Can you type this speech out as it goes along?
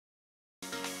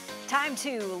Time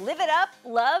to live it up,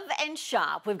 love, and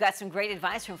shop. We've got some great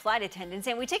advice from flight attendants,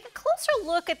 and we take a closer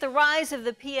look at the rise of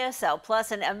the PSL,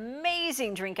 plus an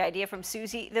amazing drink idea from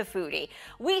Susie the Foodie.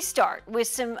 We start with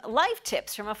some life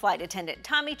tips from a flight attendant.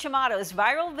 Tommy Chamato's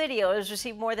viral video has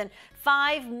received more than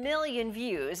 5 million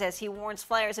views as he warns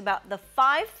flyers about the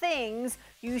 5 things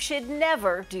you should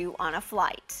never do on a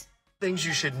flight. Things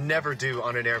you should never do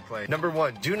on an airplane. Number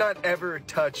 1, do not ever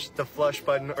touch the flush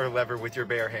button or lever with your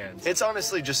bare hands. It's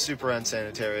honestly just super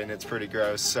unsanitary and it's pretty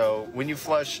gross, so when you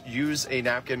flush, use a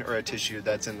napkin or a tissue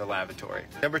that's in the lavatory.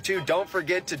 Number 2, don't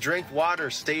forget to drink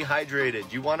water. Stay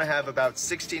hydrated. You want to have about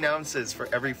 16 ounces for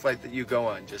every flight that you go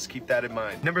on. Just keep that in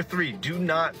mind. Number 3, do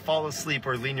not fall asleep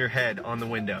or lean your head on the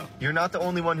window. You're not the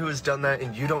only one who has done that,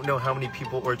 and you don't know how many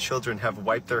people or children have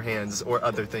wiped their hands or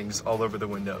other things all over the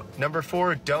window. Number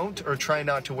 4, don't or try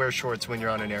not to wear shorts when you're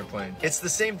on an airplane. It's the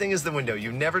same thing as the window.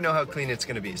 You never know how clean it's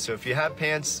going to be. So if you have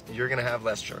pants, you're going to have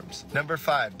less germs. Number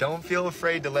 5, don't feel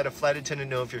afraid to let a flight attendant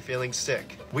know if you're feeling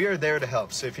sick. We are there to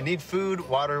help. So if you need food,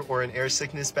 water, or an air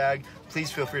sickness bag,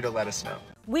 please feel free to let us know.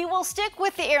 We will stick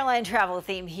with the airline travel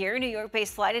theme here. New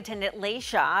York-based flight attendant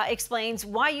Leisha explains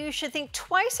why you should think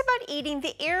twice about eating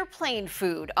the airplane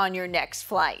food on your next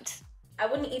flight. I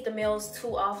wouldn't eat the meals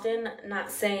too often, not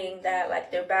saying that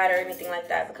like they're bad or anything like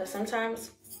that, because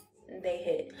sometimes they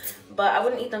hit. But I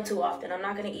wouldn't eat them too often. I'm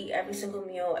not going to eat every single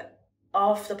meal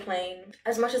off the plane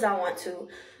as much as I want to,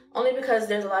 only because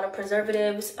there's a lot of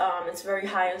preservatives. It's very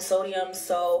high in sodium,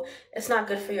 so it's not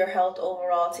good for your health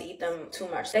overall to eat them too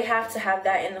much. They have to have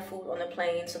that in the food on the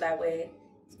plane so that way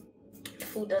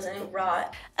food doesn't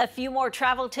rot. A few more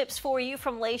travel tips for you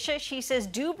from Leisha. She says,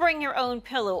 do bring your own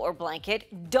pillow or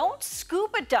blanket. Don't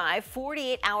scuba dive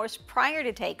 48 hours prior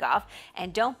to takeoff.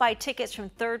 And don't buy tickets from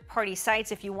third-party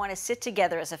sites if you want to sit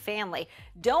together as a family.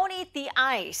 Don't eat the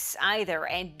ice either.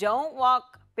 And don't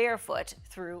walk barefoot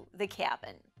through the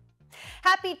cabin.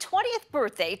 Happy 20th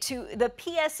birthday to the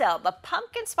PSL. The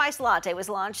pumpkin spice latte was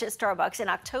launched at Starbucks in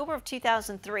October of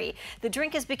 2003. The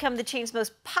drink has become the chain's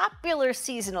most popular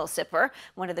seasonal sipper.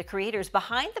 One of the creators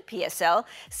behind the PSL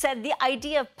said the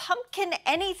idea of pumpkin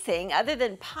anything other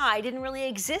than pie didn't really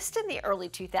exist in the early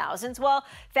 2000s. Well,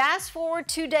 fast forward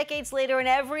 2 decades later and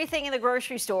everything in the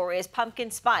grocery store is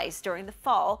pumpkin spice during the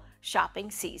fall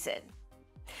shopping season.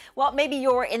 Well, maybe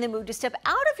you're in the mood to step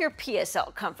out of your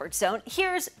PSL comfort zone.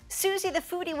 Here's Susie the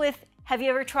Foodie with, have you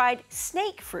ever tried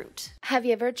snake fruit? Have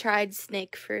you ever tried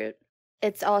snake fruit?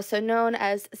 It's also known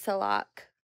as salak.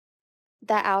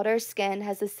 The outer skin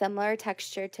has a similar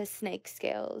texture to snake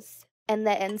scales, and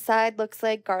the inside looks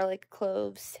like garlic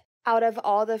cloves. Out of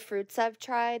all the fruits I've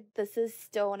tried, this is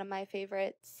still one of my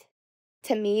favorites.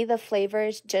 To me, the flavor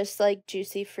is just like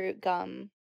juicy fruit gum.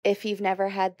 If you've never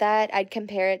had that, I'd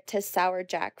compare it to sour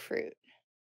jackfruit.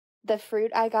 The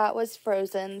fruit I got was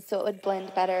frozen, so it would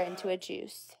blend better into a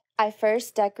juice. I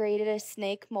first decorated a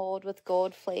snake mold with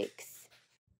gold flakes.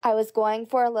 I was going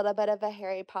for a little bit of a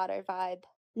Harry Potter vibe.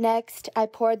 Next, I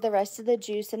poured the rest of the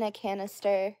juice in a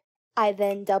canister. I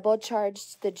then double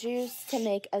charged the juice to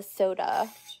make a soda.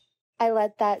 I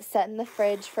let that set in the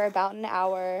fridge for about an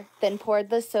hour, then poured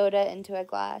the soda into a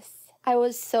glass. I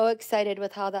was so excited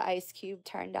with how the ice cube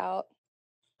turned out.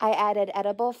 I added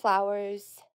edible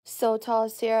flowers, Sotal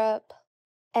syrup,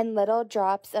 and little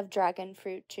drops of dragon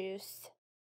fruit juice.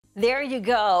 There you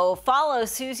go. Follow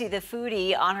Susie the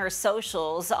Foodie on her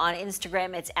socials. On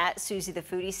Instagram, it's at Susie the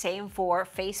Foodie. Same for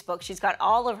Facebook. She's got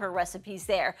all of her recipes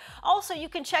there. Also, you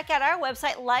can check out our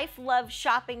website,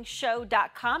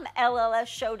 lifeloveshopping.com,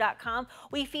 LLSshow.com.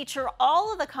 We feature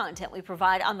all of the content we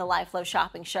provide on the Life Love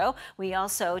Shopping Show. We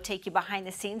also take you behind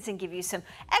the scenes and give you some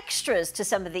extras to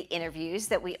some of the interviews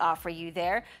that we offer you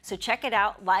there. So check it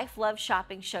out,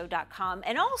 lifeloveshopping.show.com.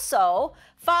 And also,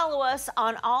 follow us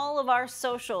on all of our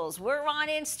socials. We're on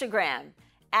Instagram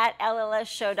at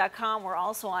LLSshow.com. We're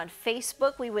also on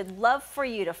Facebook. We would love for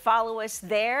you to follow us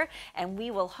there, and we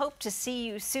will hope to see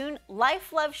you soon.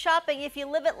 Life Love Shopping. If you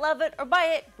live it, love it, or buy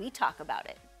it, we talk about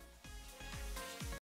it.